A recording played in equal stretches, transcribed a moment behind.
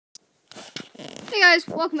Hey guys,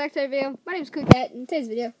 welcome back to our video. My name is Cool Cat, and in today's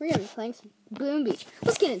video, we're going to be playing some Boom Beach.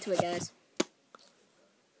 Let's get into it, guys.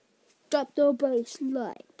 Drop the bass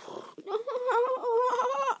like.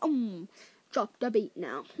 Drop the beat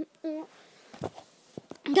now.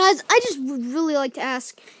 Guys, I just would really like to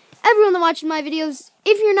ask everyone that's watching my videos,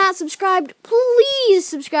 if you're not subscribed, please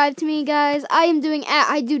subscribe to me, guys.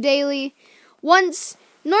 I do daily.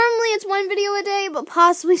 Normally it's one video a day, but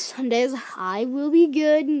possibly some days I will be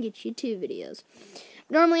good and get you 2 videos.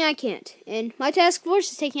 Normally I can't. And my task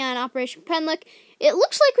force is taking on Operation Penlick. It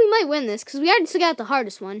looks like we might win this, because we already took out the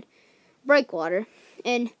hardest one, Breakwater.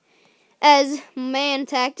 And as man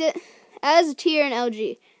attacked it, as Tier and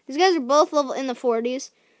LG. These guys are both level in the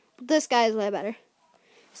 40s, but this guy is way better.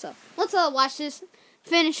 So, let's watch this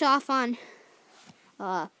finish off on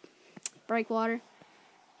Breakwater.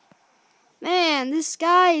 Man, this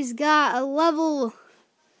guy's got a level,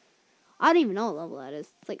 I don't even know what level that is.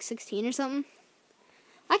 It's like 16 or something.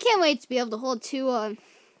 I can't wait to be able to hold 2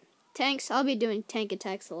 tanks. I'll be doing tank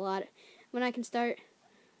attacks a lot when I can start,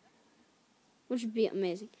 which would be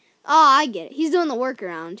amazing. Oh, I get it. He's doing the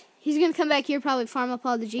workaround. He's going to come back here, probably farm up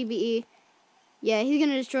all the GBE. Yeah, he's going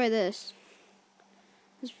to destroy this.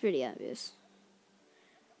 That's pretty obvious.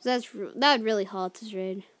 That would really halt his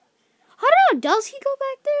raid. I don't know. Does he go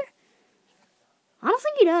back there? I don't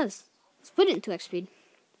think he does. Let's put it into X speed.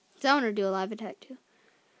 Because I want to do a live attack too.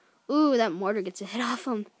 Ooh, that mortar gets a hit off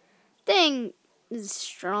him. Thing is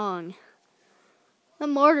strong. The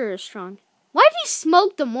mortar is strong. Why did he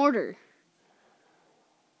smoke the mortar?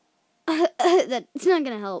 That's not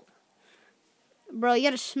going to help. Bro, you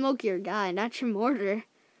got to smoke your guy, not your mortar.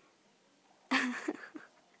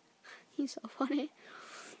 He's so funny.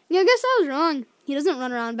 Yeah, I guess I was wrong. He doesn't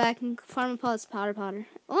run around back and farm up all his powder. Well,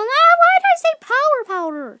 nah, why did I say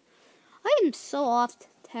powder? I am so off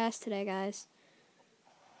task today, guys.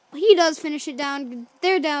 He does finish it down.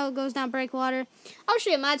 There goes down Breakwater. I'll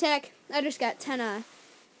show you my attack. I just got 10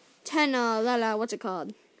 what's it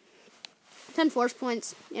called? 10 force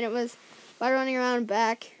points. And it was by running around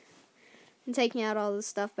back and taking out all this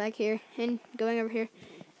stuff back here and going over here.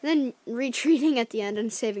 And then retreating at the end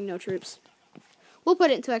and saving no troops. We'll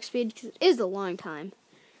put it into X speed because it is a long time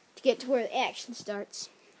to get to where the action starts.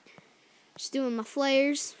 Just doing my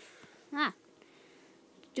flares.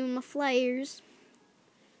 Doing my flares.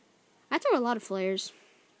 I throw a lot of flares.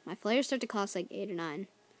 My flares start to cost like 8 or 9.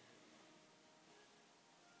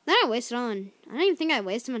 Then I waste it on. I don't even think I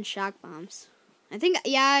waste them on shock bombs.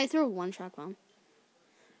 I throw 1 shock bomb.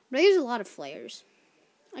 But I use a lot of flares.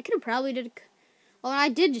 I could have probably I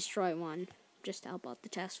did destroy 1 just to help out the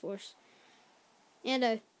task force. And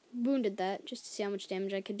I wounded that just to see how much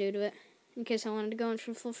damage I could do to it. In case I wanted to go in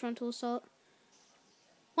for full frontal assault.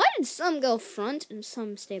 Why did some go front and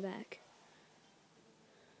some stay back?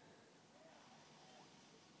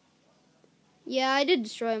 Yeah, I did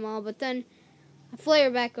destroy them all, but then I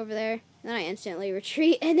flare back over there. Then I instantly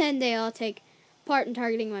retreat, and then they all take part in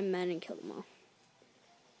targeting my men and kill them all.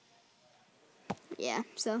 Yeah,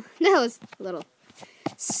 so that was a little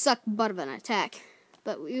suck butt of an attack.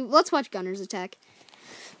 But let's watch Gunner's attack.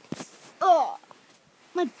 Oh,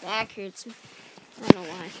 my back hurts. I don't know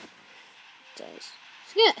why. It does.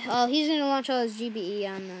 He's gonna launch all his GBE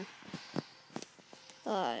on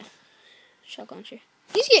the shock launcher.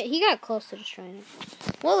 He got close to destroying it.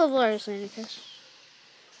 What level are his landing craft?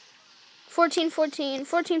 14, 14,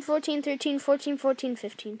 14, 14, 13, 14, 14,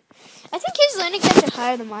 15. I think his landing craft are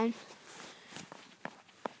higher than mine.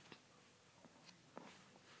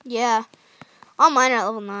 Yeah. All mine are at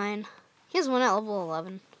level 9. He has one at level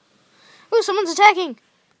 11. Ooh, someone's attacking.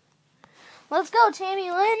 Let's go, Tammy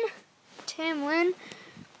Lynn. Tam Lynn,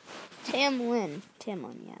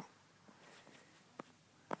 yeah.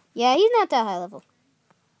 Yeah, he's not that high level.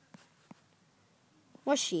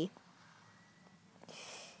 Was she?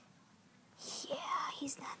 Yeah,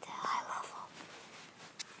 he's not that high level.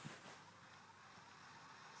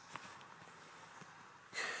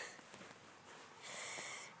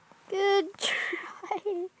 Good try,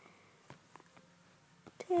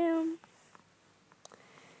 Tam.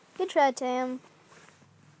 Good try, Tam.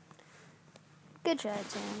 Good try,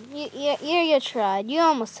 Tam. You tried. You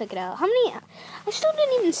almost took it out. How many? I still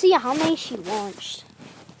didn't even see how many she launched.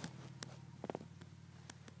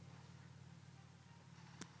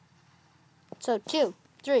 So 2,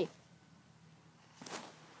 3.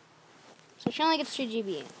 So she only gets 2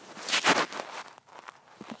 GBE.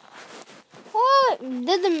 What?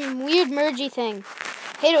 Did the weird mergey thing.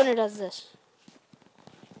 Hate it when it does this.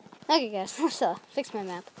 Okay, guys, let's fix my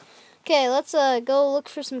map. Okay, let's go look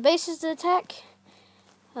for some bases to attack.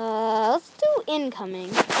 Let's do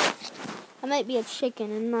incoming. I might be a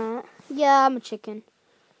chicken in that. Yeah, I'm a chicken.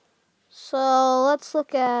 So let's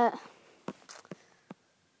look at.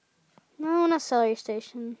 No, not Celery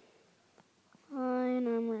Station. Fine,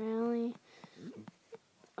 Armor Alley.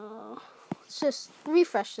 Let's just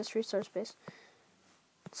refresh this resource base.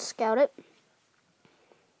 Scout it.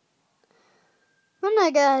 Well,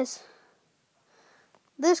 no, guys.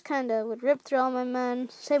 This kind of would rip through all my men.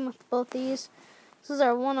 Same with both these. This is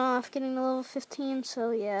our one-off getting to level 15,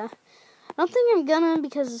 so yeah. I don't think I'm gonna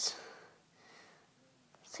because...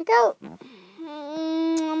 Take out...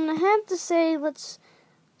 I'm gonna have to say let's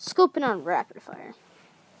scope in on rapid fire.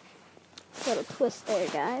 Little twist there,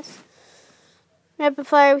 guys. Rapid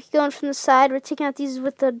fire, we keep going from the side. We're taking out these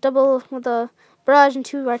with the barrage and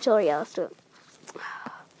 2 artillery. Yeah, let's do it.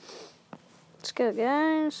 Let's go,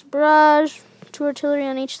 guys. Barrage, 2 artillery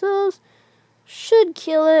on each of those. Should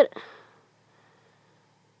kill it.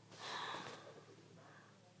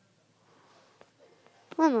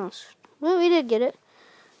 Almost. Well, we did get it.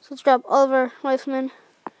 So let's drop all of our riflemen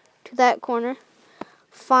to that corner.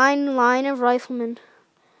 Fine line of riflemen.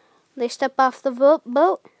 They step off the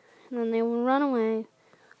boat, and then they will run away,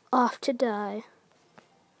 off to die.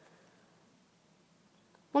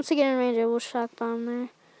 Once they get in range, I will shock bomb there.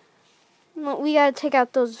 Well, we gotta take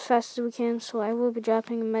out those as fast as we can, so I will be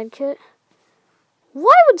dropping a med kit.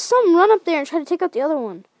 Why would some run up there and try to take out the other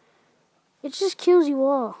one? It just kills you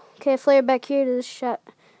all. Okay, flare back here to this shot.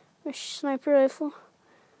 Sniper rifle.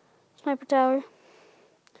 Sniper tower.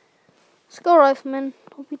 Let's go, rifleman.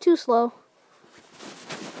 Don't be too slow.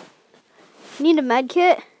 Need a med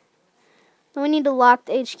kit? Then we need to lock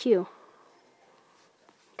the HQ.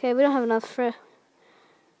 Okay, we don't have enough for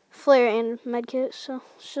flare and med kit, so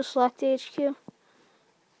let's just lock the HQ.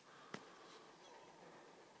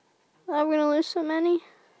 Are we gonna lose so many?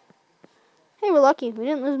 Hey, we're lucky. We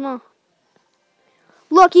didn't lose them all.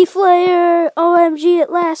 Lucky flare! OMG,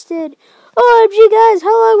 it lasted! OMG, guys,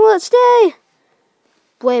 how long will it stay?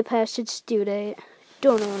 Way past its due date.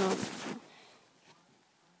 Don't know.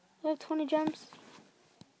 I have 20 gems.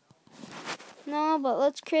 No, but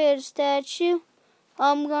let's create a statue.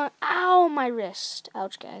 I'm gonna. Ow, my wrist.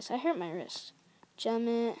 Ouch, guys. I hurt my wrist. Gem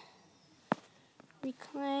it.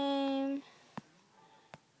 Reclaim.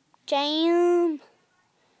 Jam.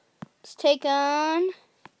 Let's take on.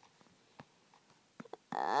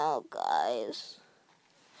 Oh, guys.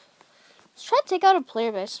 Let's try to take out a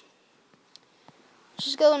player base. Let's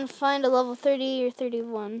just go and find a level 30 or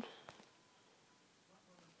 31.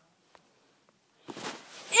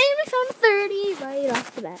 And we found a 30 right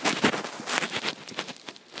off the bat.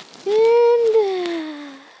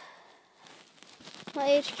 And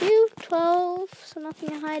my HQ, 12, so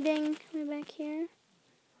nothing hiding. Coming back here.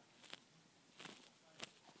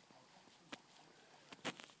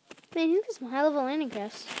 Man, who gets some high-level landing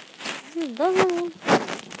crafts? I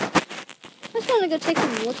just want to go take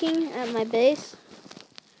some looking at my base.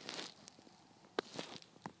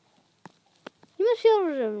 You must be able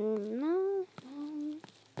to... No.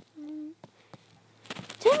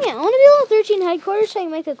 Dang it, I want to be level 13 headquarters so I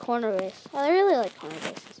can make a corner base. I really like corner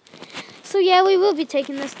bases. So yeah, we will be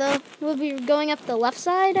taking this though. We'll be going up the left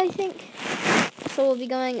side, I think. So we'll be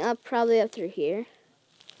going up probably up through here.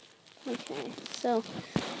 Okay, so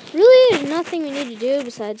really there's nothing we need to do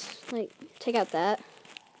besides like take out that.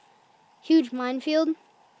 Huge minefield.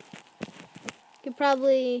 Could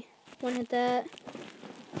probably 1 hit that.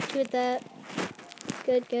 2 hit that.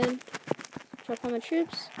 Good. Drop all my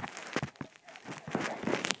troops.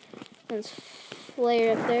 Let's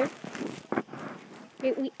flare up there.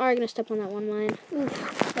 We are going to step on that one mine.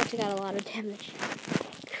 Oof, that took out a lot of damage.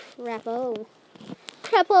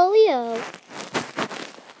 Crapolio.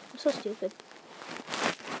 I'm so stupid.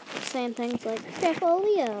 Saying things like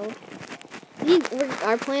Crapolio.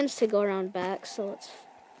 Our plan's to go around back, so let's...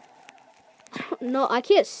 No, I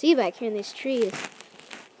can't see back here in these trees.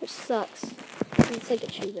 Which sucks. It's like a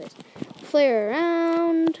tree base. Flare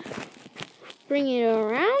around. Bring it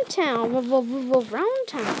around town. Around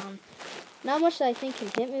town. Not much that I think can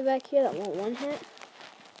hit me back here that won't 1 hit.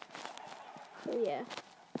 So yeah.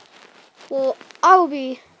 Well, I will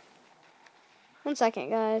be... 1 second,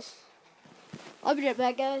 guys. I'll be right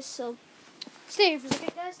back, guys. So stay here for a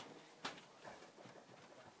second, guys.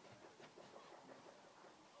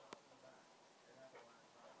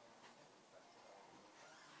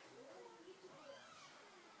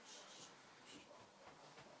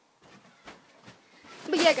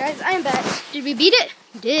 But yeah, guys, I am back. Did we beat it?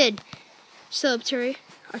 We did. Still artillery.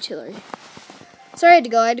 Sorry, I had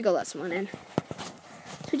to go let someone in.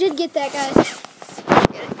 So we did get that, guys.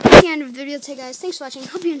 That's the end of the video today, guys. Thanks for watching.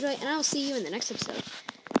 Hope you enjoyed, and I will see you in the next episode.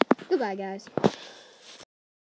 Goodbye, guys.